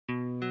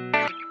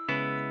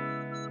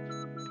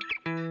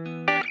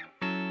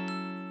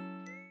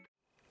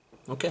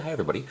Okay, hi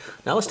everybody.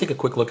 Now let's take a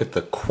quick look at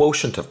the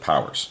quotient of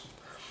powers.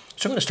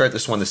 So I'm going to start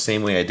this one the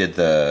same way I did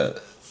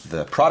the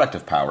product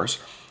of powers.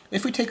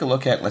 If we take a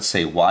look at, let's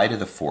say, y to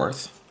the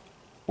fourth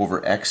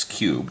over x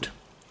cubed,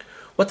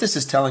 what this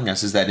is telling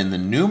us is that in the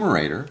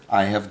numerator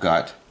I have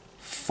got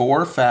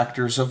 4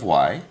 factors of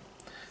y,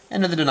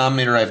 and in the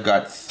denominator I've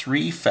got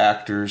 3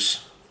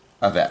 factors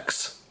of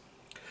x.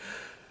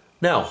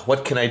 Now,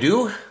 what can I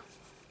do?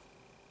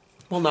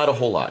 Well, not a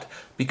whole lot,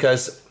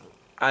 because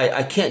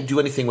I can't do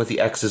anything with the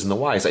x's and the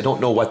y's. I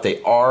don't know what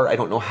they are. I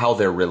don't know how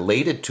they're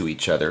related to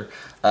each other.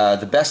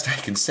 The best I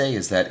can say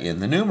is that in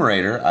the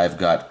numerator, I've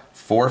got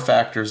 4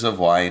 factors of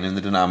y, and in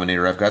the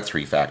denominator, I've got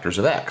 3 factors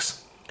of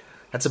x.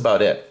 That's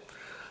about it,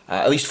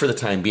 at least for the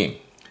time being.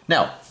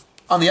 Now,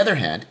 on the other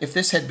hand, if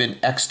this had been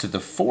x to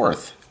the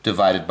fourth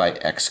divided by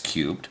x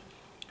cubed,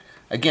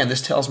 again,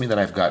 this tells me that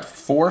I've got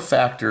 4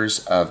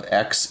 factors of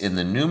x in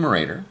the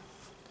numerator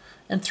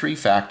and 3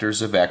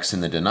 factors of x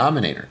in the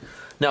denominator.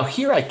 Now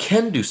here I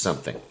can do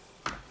something,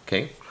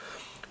 okay?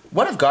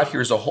 What I've got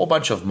here is a whole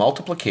bunch of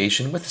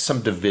multiplication with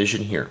some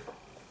division here.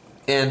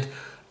 And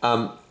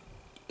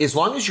as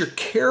long as you're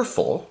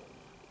careful,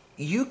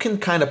 you can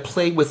kind of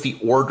play with the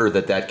order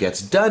that gets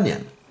done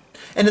in.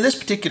 And in this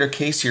particular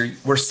case here,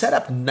 we're set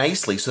up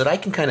nicely so that I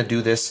can kind of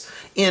do this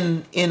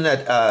in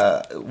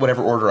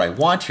whatever order I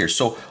want here.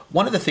 So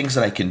one of the things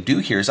that I can do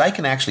here is I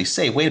can actually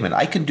say, wait a minute,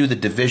 I can do the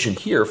division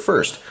here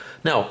first.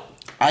 Now,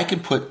 I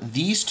can put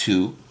these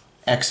two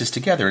x's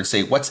together and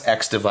say, what's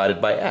x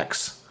divided by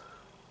x?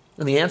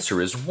 And the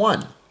answer is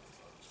 1.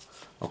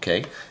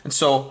 Okay, and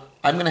so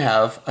I'm going to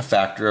have a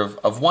factor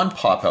of 1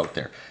 pop out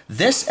there.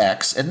 This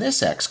x and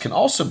this x can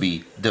also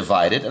be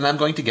divided, and I'm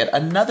going to get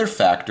another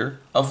factor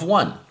of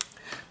 1.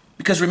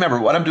 Because remember,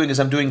 what I'm doing is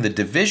I'm doing the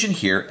division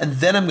here, and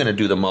then I'm going to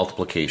do the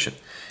multiplication.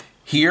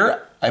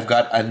 Here, I've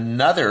got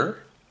another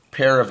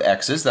pair of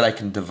x's that I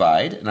can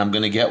divide, and I'm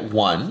going to get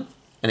 1.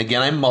 And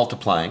again, I'm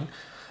multiplying.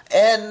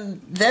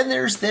 And then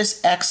there's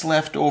this x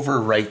left over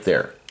right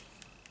there.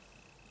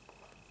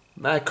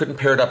 I couldn't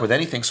pair it up with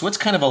anything, so it's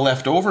kind of a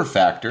leftover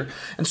factor.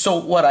 And so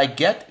what I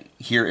get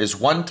here is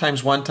 1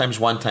 times 1 times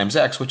 1 times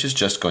x, which is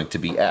just going to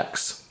be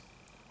x.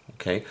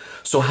 Okay,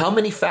 so how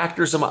many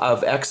factors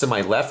of x am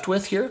I left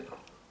with here?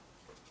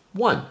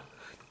 1.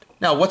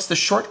 Now, what's the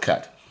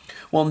shortcut?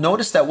 Well,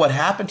 notice that what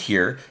happened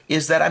here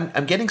is that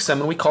I'm getting some,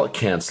 and we call it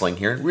canceling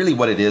here. And really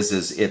what it is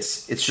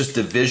it's just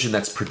division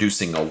that's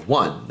producing a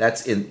 1.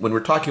 That's when we're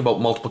talking about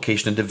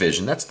multiplication and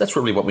division, that's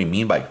really what we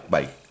mean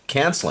by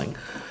canceling.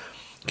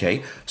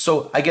 Okay,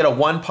 so I get a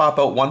 1 pop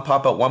out, 1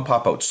 pop out, 1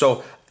 pop out.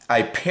 So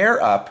I pair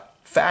up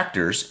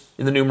factors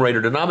in the numerator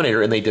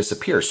denominator and they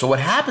disappear. So what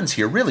happens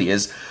here really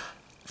is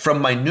from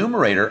my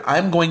numerator,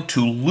 I'm going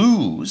to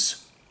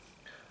lose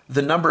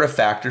the number of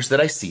factors that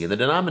I see in the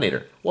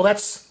denominator. Well,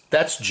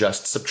 that's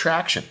just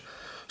subtraction.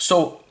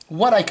 So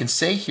what I can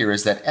say here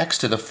is that x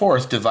to the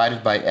fourth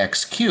divided by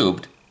x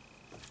cubed,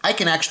 I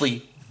can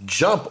actually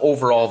jump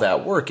over all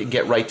that work and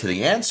get right to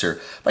the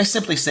answer by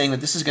simply saying that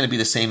this is going to be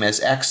the same as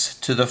x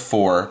to the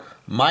 4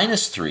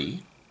 minus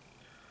 3,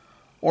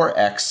 or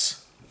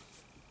x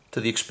to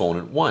the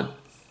exponent 1.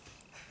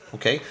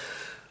 Okay?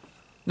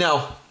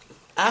 Now,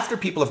 after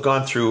people have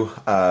gone through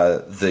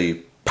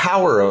the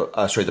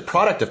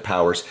product of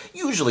powers,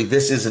 usually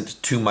this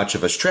isn't too much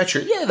of a stretch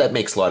here. Yeah, that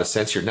makes a lot of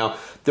sense here. Now,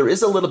 there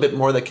is a little bit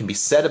more that can be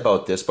said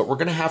about this, but we're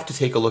going to have to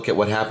take a look at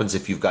what happens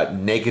if you've got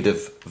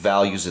negative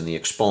values in the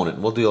exponent.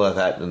 And we'll deal with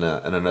that in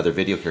another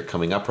video here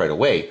coming up right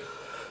away.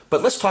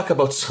 But let's talk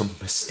about some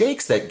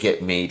mistakes that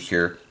get made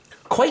here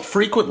quite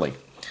frequently.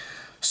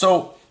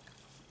 So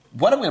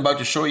what I'm about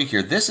to show you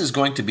here, this is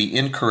going to be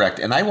incorrect.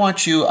 And I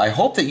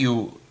hope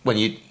that when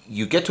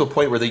you get to a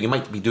point where you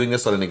might be doing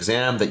this on an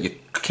exam, that you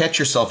catch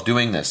yourself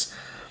doing this.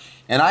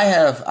 And I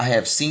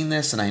have seen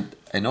this, and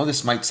I know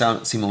this might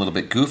seem a little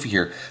bit goofy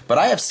here, but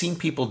I have seen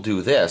people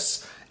do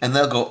this, and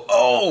they'll go,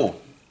 oh,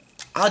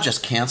 I'll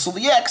just cancel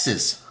the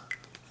x's.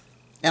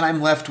 And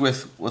I'm left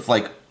with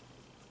like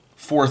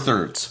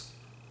 4/3.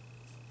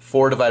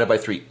 4 divided by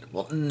 3.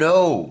 Well,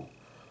 no,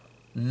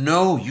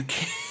 you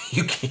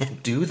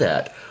can't do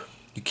that.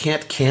 You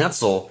can't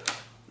cancel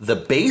the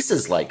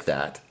bases like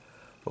that.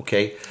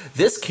 Okay,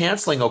 this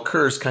canceling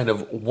occurs kind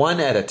of one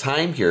at a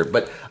time here,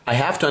 but I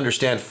have to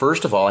understand,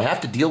 first of all, I have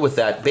to deal with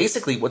that.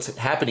 Basically, what's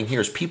happening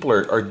here is people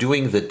are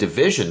doing the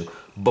division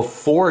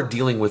before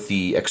dealing with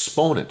the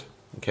exponent.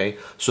 Okay,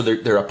 so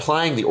they're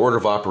applying the order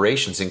of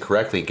operations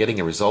incorrectly and getting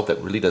a result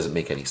that really doesn't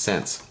make any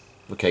sense.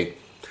 Okay,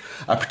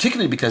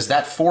 particularly because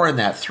that 4 and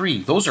that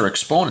 3, those are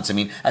exponents. I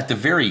mean, at the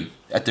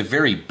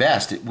very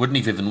best, it wouldn't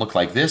even look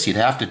like this. You'd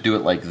have to do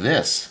it like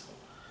this.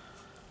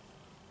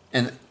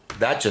 And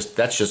that's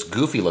just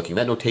goofy looking.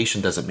 That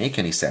notation doesn't make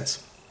any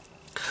sense.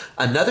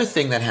 Another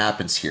thing that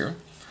happens here,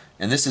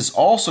 and this is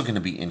also going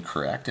to be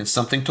incorrect and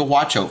something to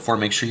watch out for,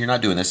 make sure you're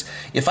not doing this.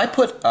 If I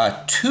put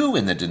 2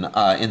 in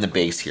the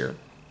base here,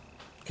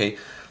 okay,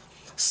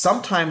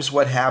 sometimes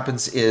what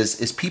happens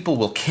is people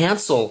will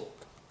cancel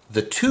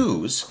the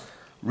 2's,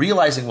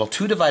 realizing, well,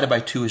 2 divided by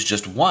 2 is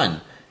just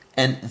 1,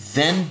 and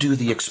then do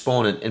the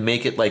exponent and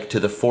make it like to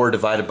the 4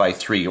 divided by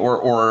 3,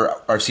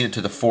 or I've seen it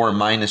to the 4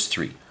 minus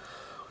 3.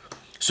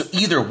 So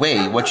either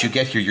way, what you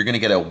get here, you're going to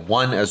get a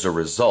 1 as a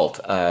result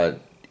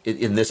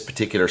in this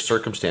particular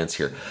circumstance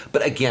here.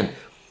 But again,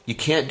 you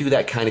can't do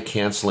that kind of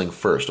canceling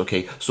first,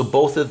 okay? So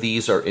both of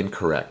these are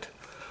incorrect.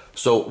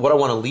 So what I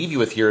want to leave you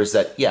with here is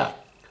that, yeah,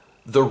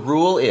 the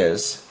rule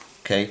is,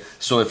 okay,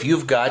 so if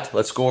you've got,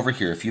 let's go over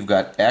here, if you've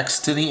got x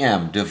to the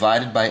m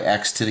divided by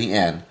x to the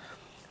n,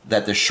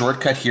 that the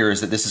shortcut here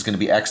is that this is going to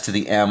be x to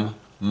the m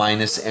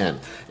minus n.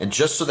 And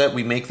just so that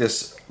we make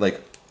this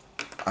like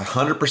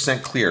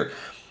 100% clear,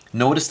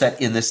 notice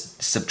that in this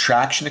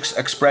subtraction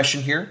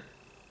expression here,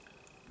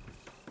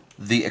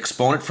 the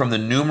exponent from the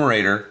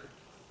numerator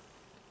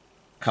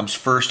comes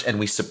first and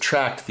we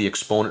subtract the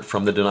exponent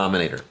from the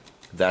denominator.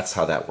 That's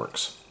how that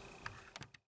works.